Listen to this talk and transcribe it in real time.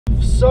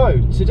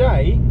So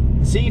today,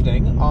 this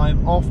evening,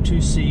 I'm off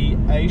to see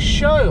a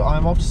show.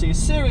 I'm off to see a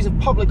series of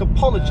public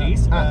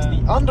apologies at the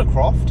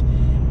Undercroft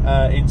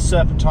in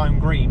Serpentine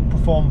Green,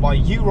 performed by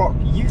U-Rock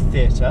Youth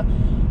Theatre.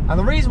 And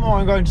the reason why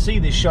I'm going to see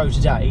this show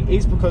today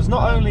is because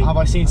not only have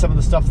I seen some of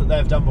the stuff that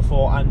they've done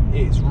before and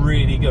it's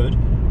really good,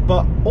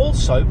 but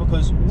also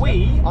because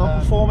we are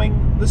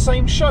performing the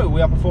same show.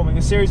 We are performing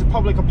a series of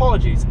public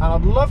apologies, and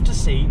I'd love to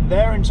see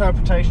their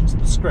interpretations of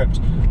the script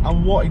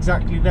and what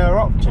exactly they're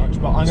up to.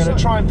 But I'm going to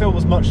try and film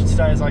as much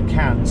today as I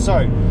can.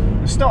 So,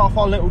 we start off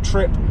our little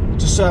trip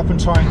to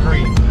Serpentine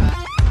Green.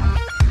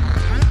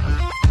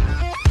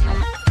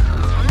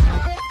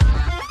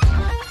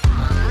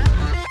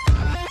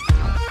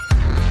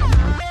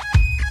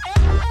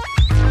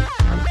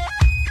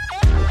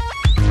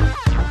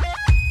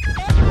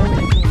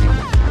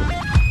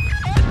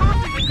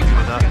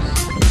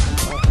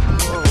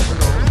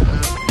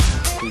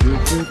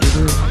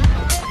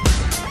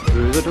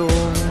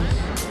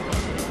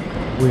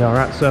 We are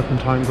at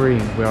Serpentine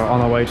Green. We are on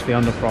our way to the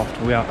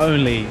Undercroft. We are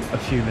only a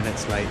few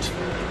minutes late.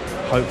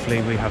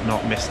 Hopefully we have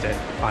not missed it.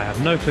 I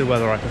have no clue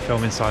whether I can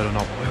film inside or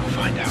not, but we'll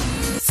find out.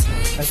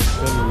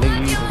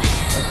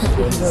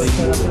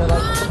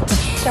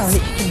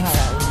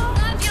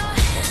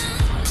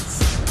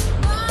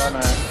 Bye,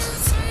 man.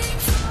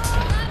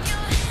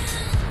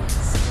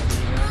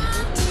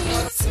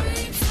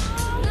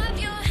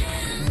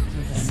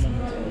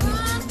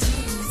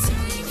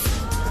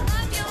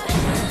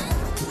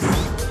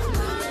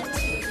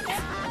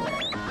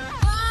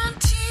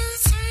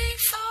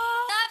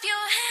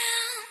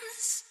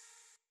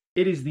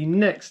 It is the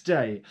next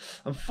day.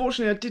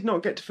 Unfortunately, I did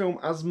not get to film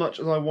as much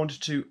as I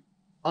wanted to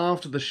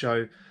after the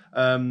show,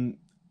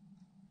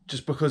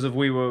 just because of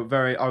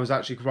I was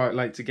actually quite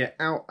late to get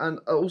out, and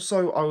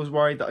also I was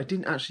worried that I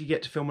didn't actually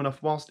get to film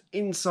enough whilst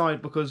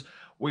inside because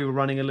we were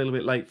running a little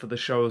bit late for the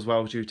show as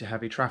well due to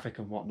heavy traffic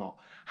and whatnot.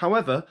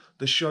 However,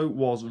 the show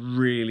was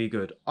really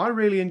good. I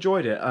really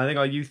enjoyed it. I think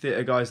our youth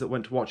theatre guys that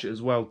went to watch it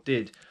as well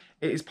did.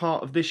 It is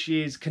part of this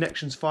year's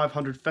Connections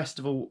 500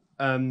 Festival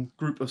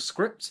group of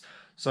scripts.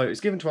 So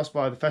it's given to us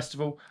by the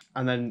festival,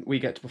 and then we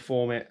get to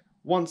perform it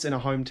once in a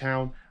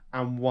hometown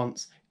and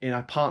once in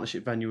a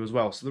partnership venue as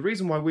well. So the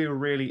reason why we were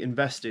really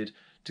invested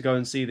to go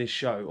and see this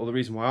show, or the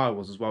reason why I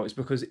was as well, is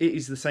because it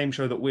is the same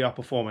show that we are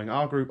performing.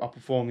 Our group are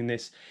performing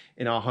this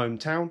in our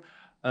hometown.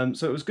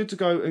 So it was good to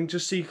go and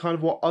just see kind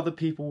of how other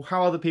people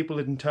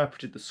had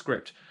interpreted the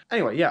script.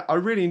 Anyway, yeah, I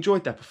really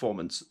enjoyed their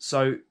performance.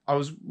 So I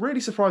was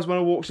really surprised when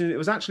I walked in. It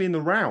was actually in the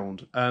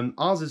round.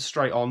 Ours is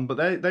straight on, but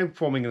they were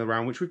performing in the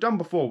round, which we've done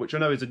before, which I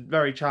know is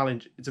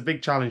it's a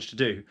big challenge to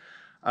do.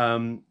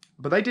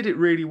 But they did it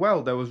really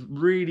well. There was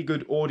really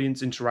good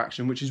audience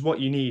interaction, which is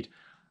what you need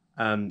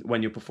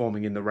when you're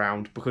performing in the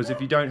round, because if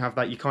you don't have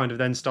that, you kind of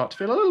then start to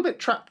feel a little bit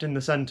trapped in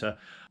the centre.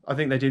 I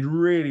think they did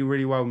really,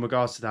 really well in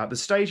regards to that. The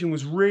staging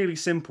was really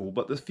simple,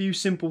 but the few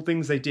simple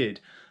things they did,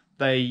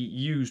 they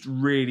used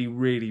really,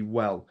 really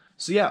well.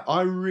 So yeah,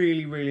 I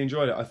really, really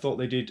enjoyed it. I thought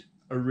they did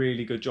a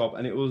really good job,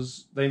 and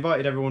they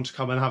invited everyone to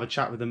come and have a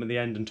chat with them at the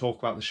end and talk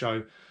about the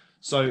show.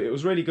 So it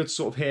was really good to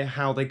sort of hear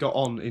how they got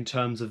on in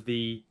terms of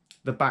the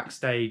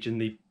backstage and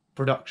the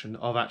production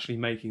of actually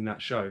making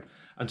that show,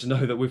 and to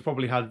know that we've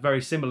probably had very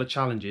similar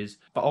challenges,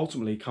 but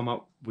ultimately come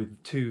up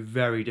with two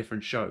very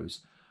different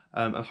shows.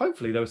 And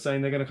hopefully they were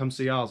saying they're going to come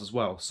see ours as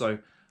well. So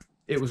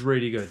it was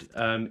really good.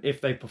 If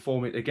they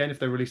perform it again, if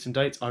they release some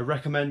dates, I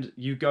recommend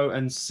you go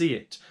and see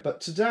it.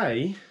 But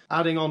today,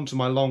 adding on to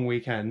my long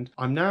weekend,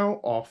 I'm now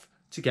off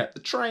to get the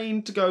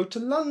train to go to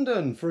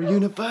London for a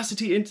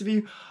university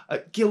interview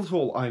at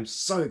Guildhall. I'm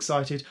so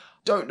excited.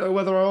 Don't know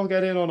whether I'll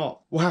get in or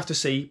not. We'll have to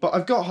see, but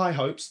I've got high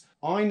hopes.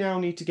 I now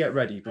need to get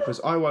ready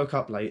because I woke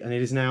up late and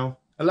it is now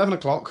 11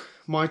 o'clock.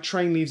 My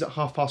train leaves at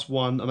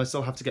 1:30 and I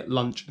still have to get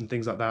lunch and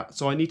things like that.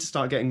 So I need to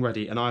start getting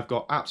ready, and I've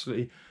got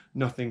absolutely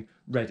nothing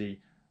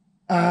ready.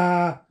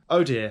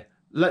 Oh dear.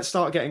 Let's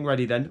start getting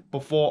ready then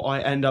before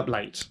I end up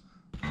late.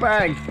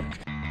 Bag.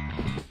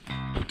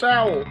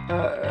 Towel.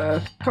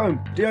 Comb.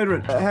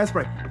 Deodorant.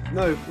 Hairspray.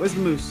 No, where's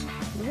the mousse?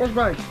 Where's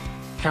bag?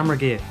 Camera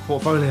gear.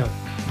 Portfolio.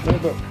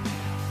 Notebook.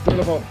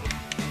 Telephone.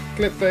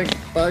 Clip thing.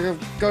 Bag of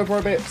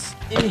GoPro bits.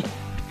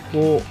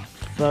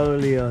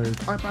 Portfolio.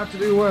 iPad to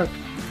do work.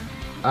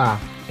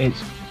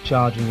 It's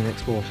charging and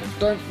exporting.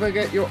 Don't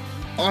forget your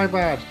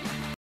iPad.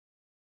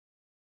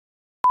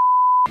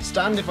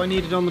 Stand if I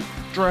need it on the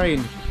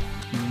train.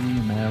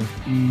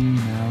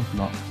 Emails,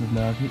 lots of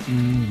lovely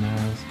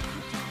emails.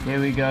 Here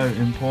we go,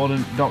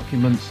 important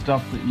document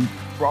stuff that you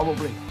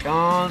probably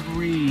can't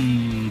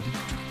read.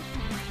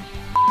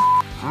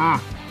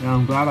 Yeah,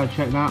 I'm glad I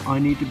checked that. I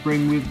need to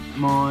bring with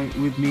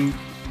me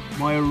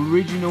my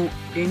original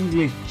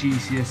English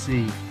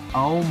GCSE.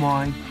 Oh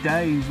my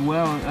days,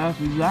 where on earth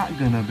is that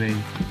gonna be?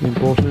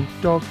 Important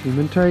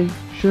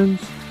documentations.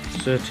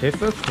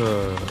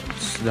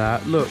 Certificates.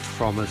 That looks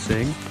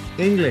promising.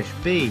 English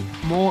B.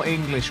 More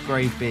English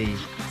grade B.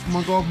 Oh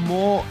my god,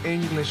 more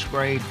English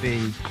grade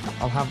B.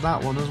 I'll have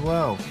that one as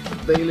well.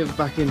 They live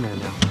back in there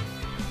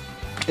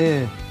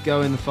now.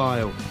 Go in the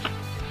file.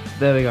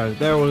 There we go,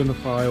 they're all in the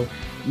file.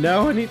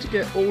 Now I need to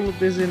get all of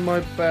this in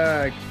my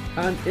bag.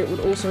 And it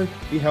would also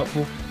be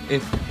helpful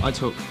if I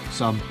took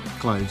some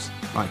clothes,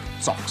 like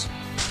socks.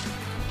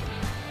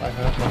 I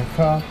have my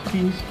car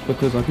keys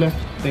because I've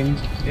left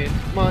things in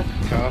my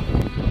car.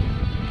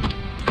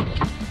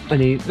 I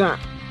need that,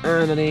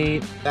 and I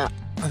need that.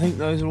 I think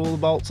those are all the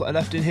bolts that I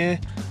left in here.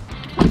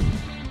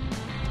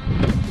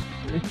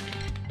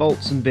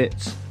 Bolts and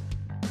bits.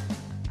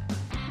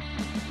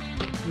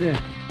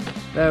 Yeah,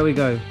 there we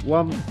go.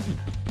 One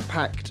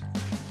packed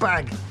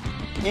bag.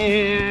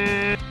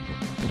 Yeah.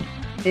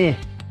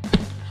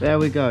 There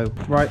we go.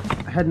 Right,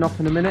 heading off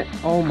in a minute.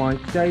 Oh my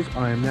days,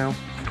 I am now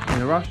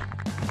in a rush.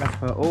 As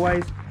per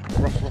always.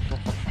 Rush.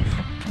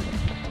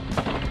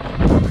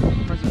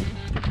 Present.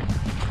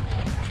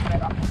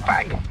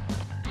 Bang!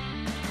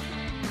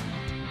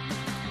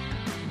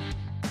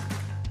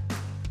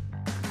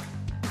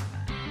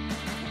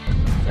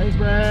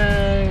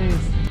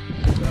 Sainsbury's!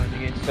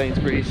 Going into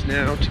Sainsbury's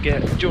now to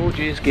get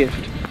George's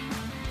gift.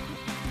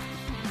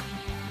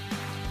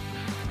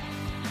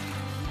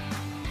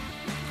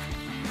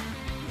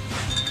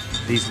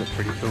 These look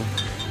pretty cool.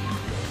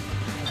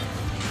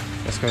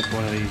 Let's go for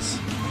one of these.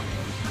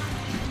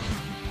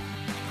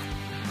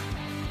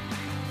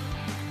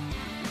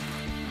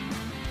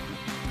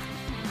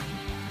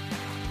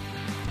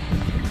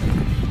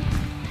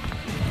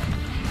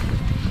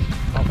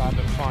 Not bad,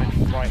 but fine.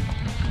 Right.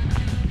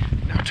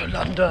 Now to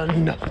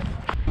London.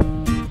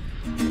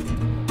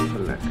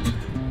 Collect.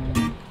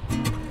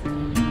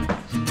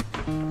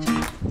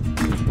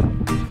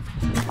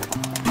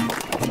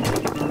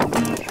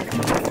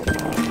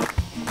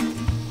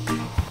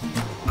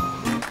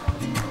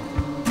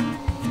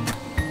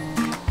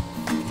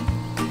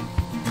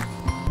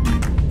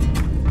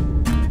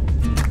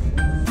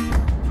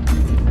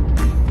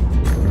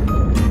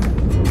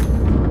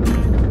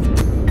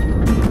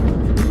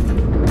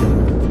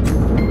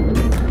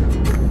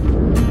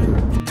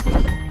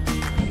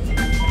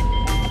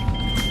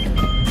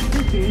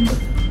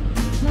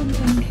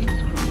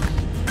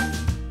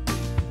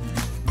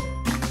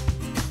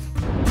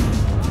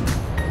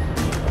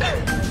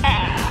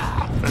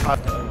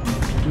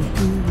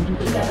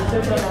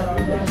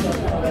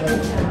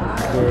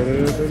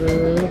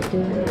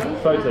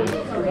 Photos.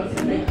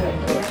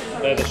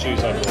 They're the shoes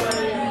I bought.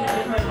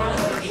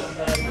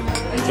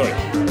 Sorry.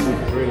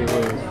 Really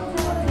weird.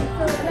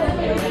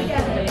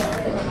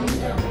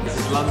 This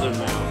is London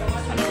now,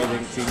 and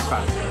everything seems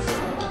fancy.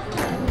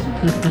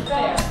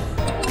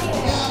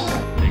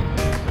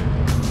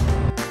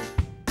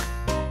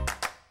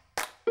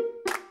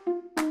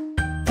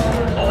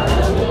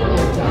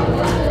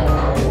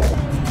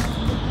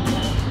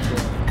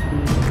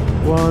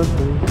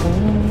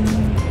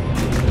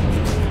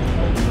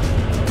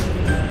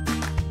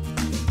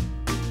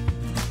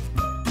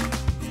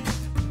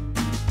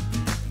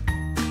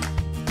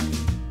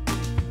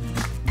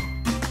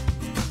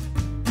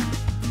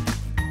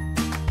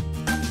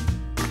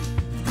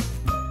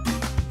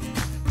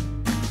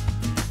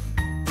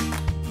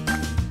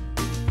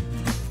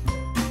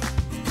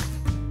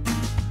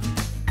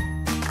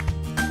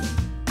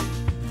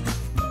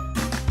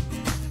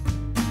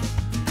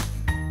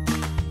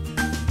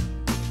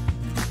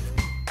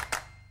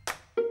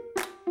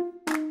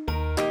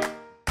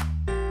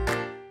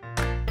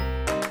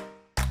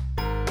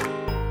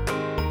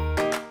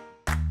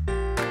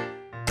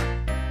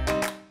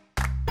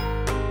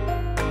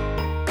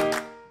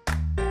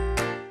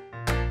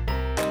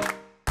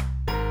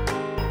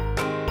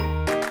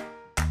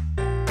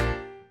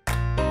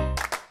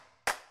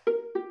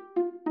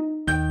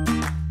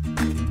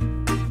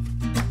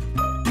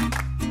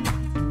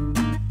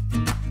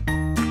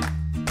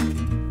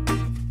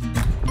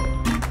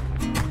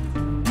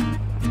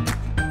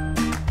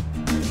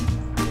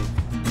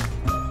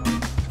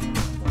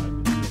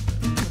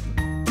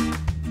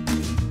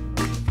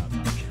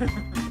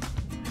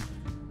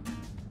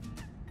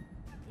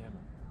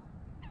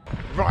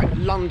 Right,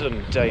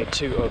 London, day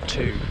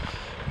 202.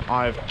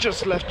 I've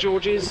just left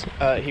George's.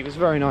 He was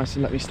very nice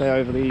and let me stay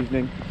over the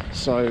evening.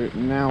 So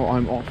now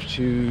I'm off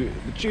to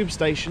the tube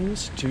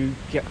stations to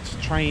get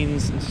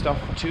trains and stuff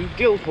to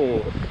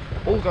Guildhall.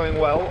 All going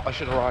well. I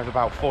should arrive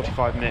about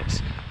 45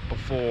 minutes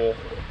before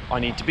I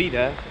need to be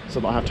there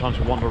so that I have time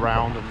to wander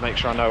around and make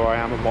sure I know where I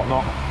am and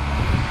whatnot.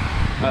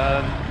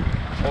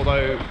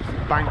 Although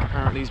Bank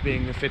apparently is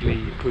being a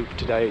fiddly poop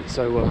today,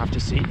 so we'll have to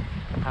see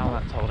how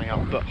that's holding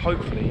up, but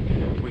hopefully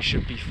we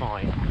should be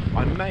fine.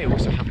 I may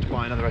also have to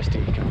buy another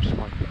SD card because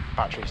my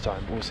battery's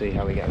dying. We'll see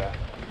how we get there.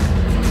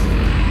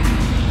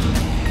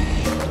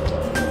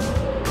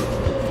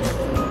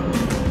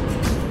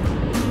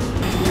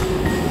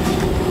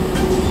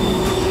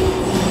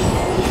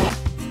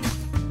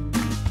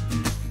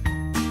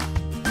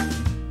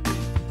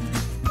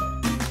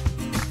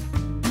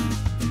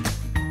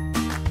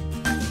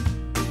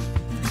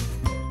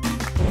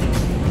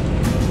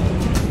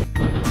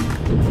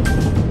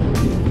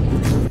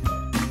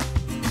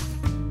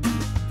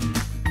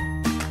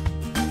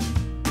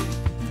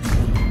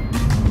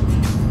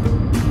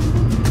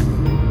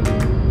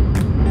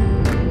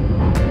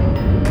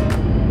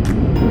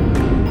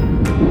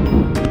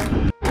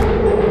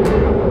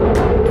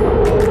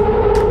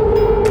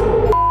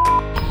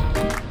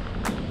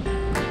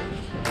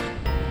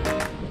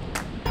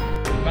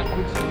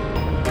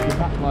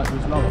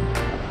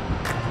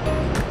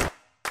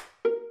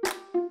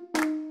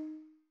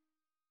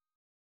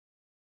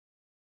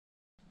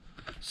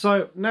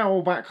 So now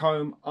all back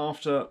home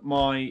after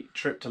my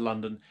trip to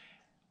London.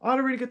 I had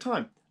a really good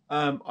time.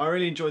 I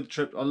really enjoyed the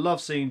trip. I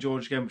love seeing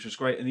George again, which was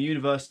great. And the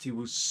university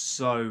was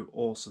so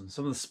awesome.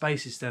 Some of the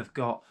spaces they've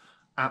got,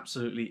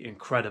 absolutely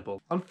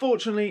incredible.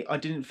 Unfortunately, I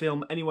didn't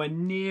film anywhere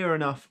near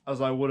enough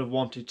as I would have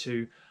wanted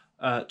to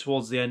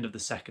towards the end of the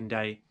second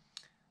day.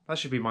 That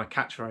should be my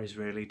catchphrase,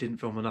 really. Didn't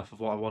film enough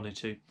of what I wanted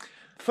to.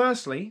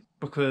 Firstly,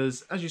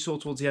 because as you saw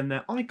towards the end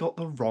there, I got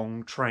the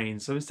wrong train.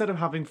 So instead of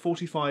having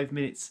 45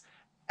 minutes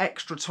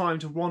extra time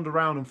to wander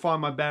around and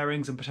find my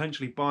bearings and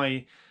potentially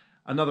buy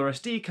another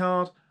SD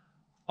card,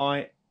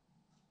 I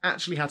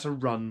actually had to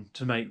run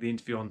to make the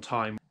interview on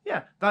time.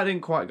 Yeah, that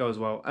didn't quite go as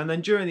well. And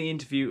then during the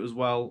interview as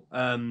well,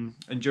 and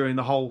during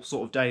the whole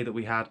sort of day that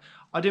we had,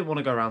 I didn't want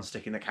to go around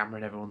sticking the camera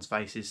in everyone's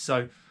faces.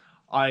 So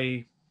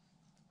I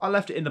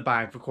left it in the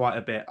bag for quite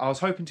a bit. I was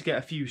hoping to get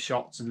a few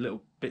shots and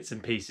little bits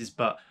and pieces,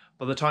 but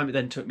by the time it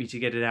then took me to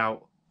get it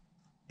out,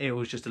 it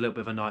was just a little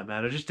bit of a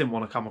nightmare. I just didn't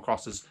want to come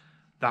across as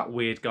that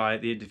weird guy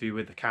at the interview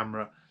with the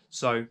camera.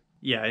 So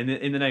yeah,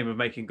 in the name of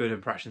making good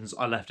impressions,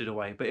 I left it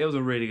away. But it was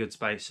a really good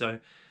space. So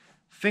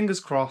fingers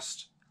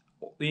crossed,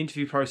 the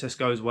interview process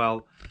goes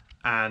well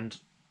and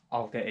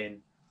I'll get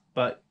in.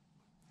 But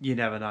you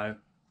never know.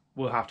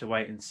 We'll have to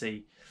wait and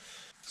see.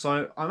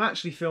 So I'm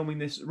actually filming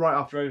this right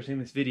after editing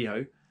this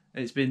video.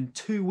 And it's been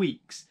 2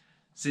 weeks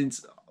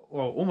since,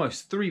 well,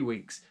 almost 3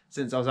 weeks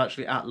since I was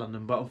actually at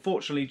London. But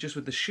unfortunately, just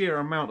with the sheer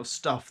amount of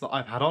stuff that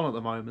I've had on at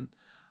the moment,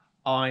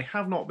 I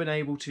have not been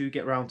able to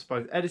get around to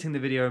both editing the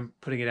video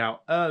and putting it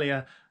out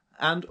earlier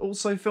and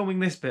also filming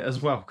this bit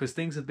as well, because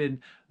things have been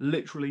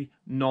literally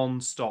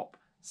non-stop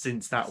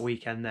since that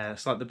weekend there.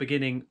 It's like the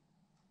beginning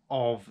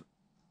of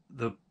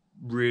the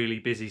really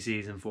busy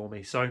season for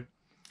me. So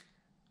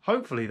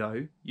hopefully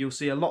though, you'll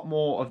see a lot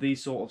more of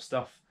these sort of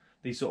stuff,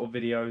 these sort of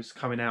videos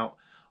coming out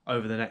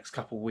over the next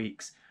couple of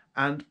weeks,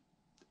 and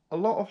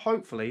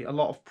hopefully a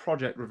lot of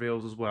project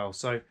reveals as well.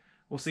 So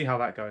we'll see how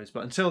that goes.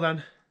 But until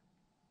then,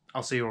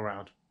 I'll see you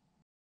around.